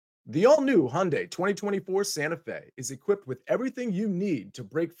The all-new Hyundai 2024 Santa Fe is equipped with everything you need to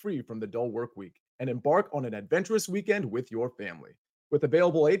break free from the dull work week and embark on an adventurous weekend with your family. With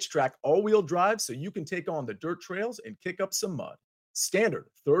available H-Track all-wheel drive so you can take on the dirt trails and kick up some mud. Standard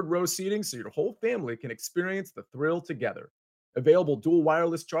third-row seating so your whole family can experience the thrill together. Available dual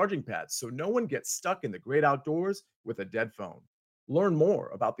wireless charging pads so no one gets stuck in the great outdoors with a dead phone. Learn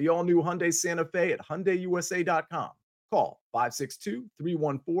more about the all-new Hyundai Santa Fe at HyundaiUSA.com. Call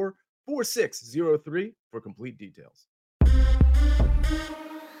 562-314-4603 for complete details.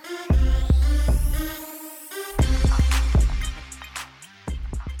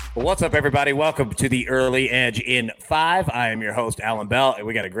 What's up, everybody? Welcome to the Early Edge in 5. I am your host, Alan Bell, and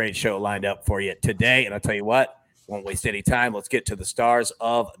we got a great show lined up for you today. And I'll tell you what, won't waste any time. Let's get to the stars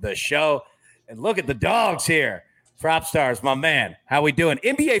of the show. And look at the dogs here. Prop Stars, my man. How we doing?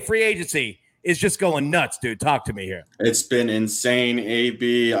 NBA free agency is just going nuts, dude. Talk to me here. It's been insane,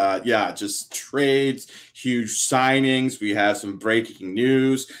 AB. Just trades, huge signings. We have some breaking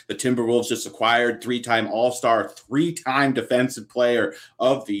news. The Timberwolves just acquired three-time All-Star, three-time Defensive Player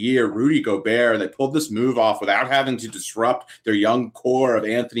of the Year, Rudy Gobert. They pulled this move off without having to disrupt their young core of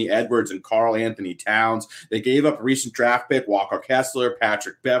Anthony Edwards and Karl Anthony Towns. They gave up a recent draft pick, Walker Kessler,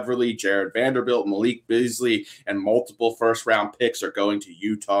 Patrick Beverley, Jared Vanderbilt, Malik Beasley, and multiple first-round picks are going to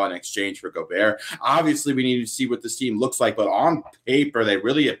Utah in exchange for Gobert. Obviously, we need to see what this team looks like, but on paper, they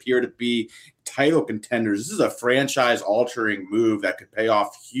really appear to be title contenders. This is a franchise-altering move that could pay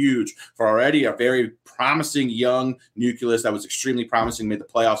off huge for already a very promising young nucleus that was extremely promising, made the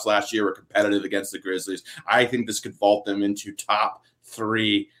playoffs last year, were competitive against the Grizzlies. I think this could vault them into top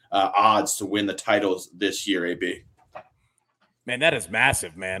three odds to win the titles this year, AB. Man, that is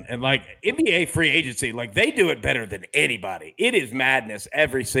massive, man. And like NBA free agency, like they do it better than anybody. It is madness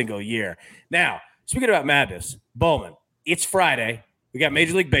every single year. Now, speaking about madness, Bowman, it's Friday. We got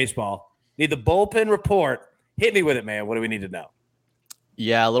Major League Baseball. Need the bullpen report. Hit me with it, man. What do we need to know?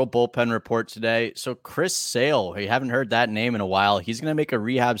 Yeah, a little bullpen report today. So Chris Sale, you haven't heard that name in a while. He's going to make a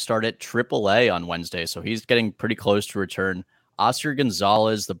rehab start at AAA on Wednesday. So he's getting pretty close to return. Oscar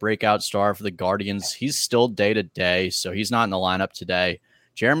Gonzalez, the breakout star for the Guardians, he's still day-to-day, so he's not in the lineup today.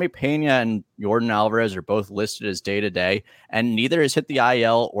 Jeremy Pena and Jordan Alvarez are both listed as day-to-day, and neither has hit the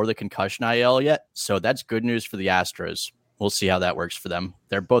IL or the concussion IL yet, so that's good news for the Astros. We'll see how that works for them.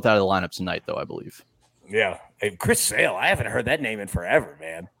 They're both out of the lineup tonight, though, I believe. Yeah. Hey, Chris Sale, I haven't heard that name in forever,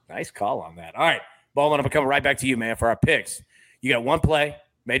 man. Nice call on that. All right, Bowman, I'm going to come right back to you, man, for our picks. You got one play,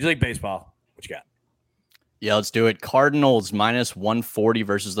 Major League Baseball. What you got? Yeah, let's do it. Cardinals minus 140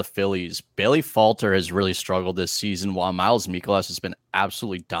 versus the Phillies. Bailey Falter has really struggled this season, while Miles Mikolas has been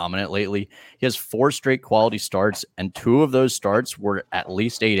absolutely dominant lately. He has 4 straight quality starts, and 2 of those starts were at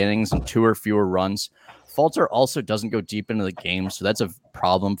least 8 innings and 2 or fewer runs. Falter also doesn't go deep into the game, so that's a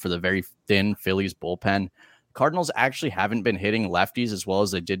problem for the very thin Phillies bullpen. Cardinals actually haven't been hitting lefties as well as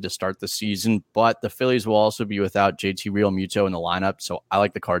they did to start the season, but the Phillies will also be without JT Realmuto in the lineup, so I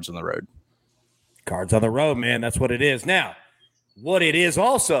like the Cards on the road. Cards on the road, man. That's what it is. Now, what it is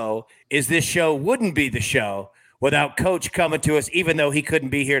also is this show wouldn't be the show without Coach coming to us, even though he couldn't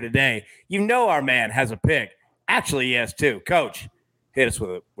be here today. You know our man has a pick. Actually, he has 2. Coach, hit us with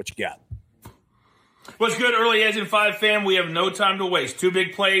it. What you got? What's good, Early Edge in 5 fam? We have no time to waste. 2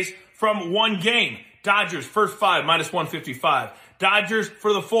 big plays from one game. Dodgers, first 5, minus 155. Dodgers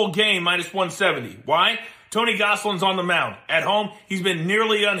for the full game, minus 170. Why? Tony Gonsolin's on the mound. At home, he's been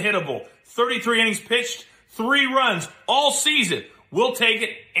nearly unhittable. 33 innings pitched, 3 runs all season. We'll take it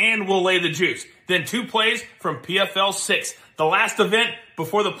and we'll lay the juice. Then 2 plays from PFL 6. The last event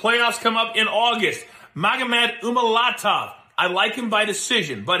before the playoffs come up in August. Magomed Umalatov. I like him by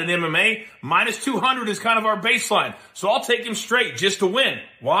decision, but in MMA, minus 200 is kind of our baseline. So I'll take him straight just to win.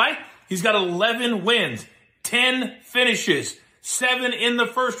 Why? He's got 11 wins, 10 finishes, 7 in the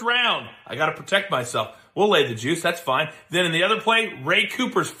first round. I got to protect myself. We'll lay the juice. That's fine. Then in the other play, Ray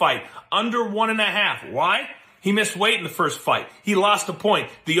Cooper's fight, under 1.5. Why? He missed weight in the first fight. He lost a point.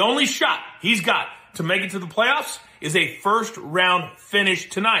 The only shot he's got to make it to the playoffs is a first-round finish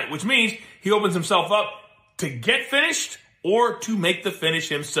tonight, which means he opens himself up to get finished or to make the finish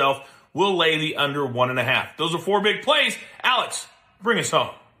himself. We'll lay the under 1.5. Those are 4 big plays. Alex, bring us home.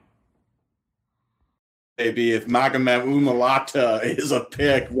 Maybe if Magomed Umalata is a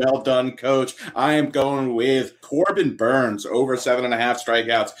pick, well done, coach. I am going with Corbin Burns over 7.5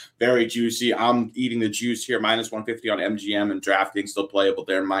 strikeouts. Very juicy. I'm eating the juice here. -150 on MGM and DraftKings, still playable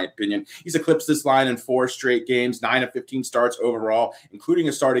there in my opinion. He's eclipsed this line in 4 straight games, 9 of 15 starts overall, including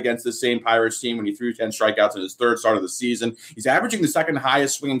a start against the same Pirates team when he threw 10 strikeouts in his 3rd start of the season. He's averaging the 2nd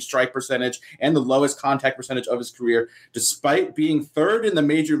highest swinging strike percentage and the lowest contact percentage of his career. Despite being 3rd in the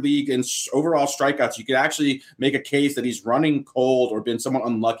major league in overall strikeouts, you could actually make a case that he's running cold or been somewhat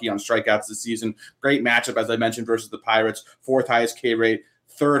unlucky on strikeouts this season. Great matchup, as I mentioned, versus the Pirates. 4th highest K rate,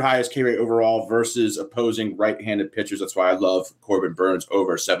 3rd highest K rate overall versus opposing right-handed pitchers. That's why I love Corbin Burns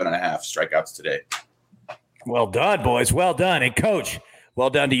over 7.5 strikeouts today. Well done, boys. Well done. And Coach, well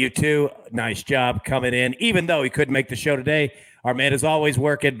done to you too. Nice job coming in. Even though he couldn't make the show today, our man is always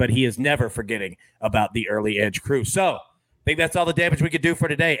working, but he is never forgetting about the Early Edge crew. So I think that's all the damage we could do for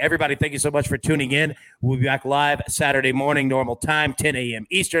today. Everybody, thank you so much for tuning in. We'll be back live Saturday morning, normal time, 10 a.m.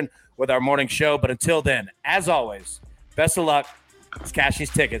 Eastern, with our morning show. But until then, as always, best of luck. Let's cash these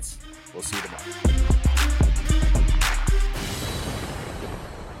tickets. We'll see you tomorrow.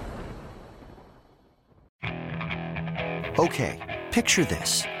 Okay, picture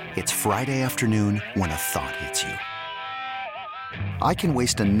this. It's Friday afternoon when a thought hits you. I can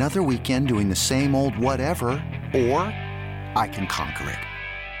waste another weekend doing the same old whatever, or I can conquer it.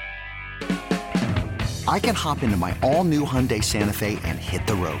 I can hop into my all-new Hyundai Santa Fe and hit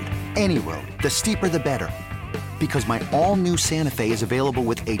the road. Any road. The steeper, the better. Because my all-new Santa Fe is available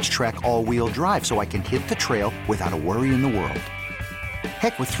with H-Track all-wheel drive, so I can hit the trail without a worry in the world.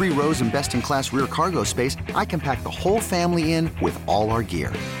 Heck, with 3 rows and best-in-class rear cargo space, I can pack the whole family in with all our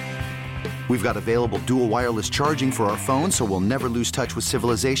gear. We've got available dual wireless charging for our phones, so we'll never lose touch with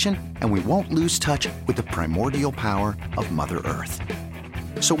civilization, and we won't lose touch with the primordial power of Mother Earth.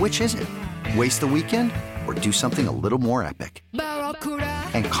 So which is it? Waste the weekend or do something a little more epic?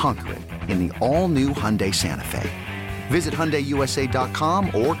 And conquer it in the all-new Hyundai Santa Fe. Visit HyundaiUSA.com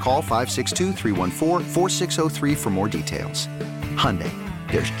or call 562-314-4603 for more details. Hyundai,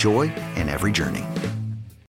 there's joy in every journey.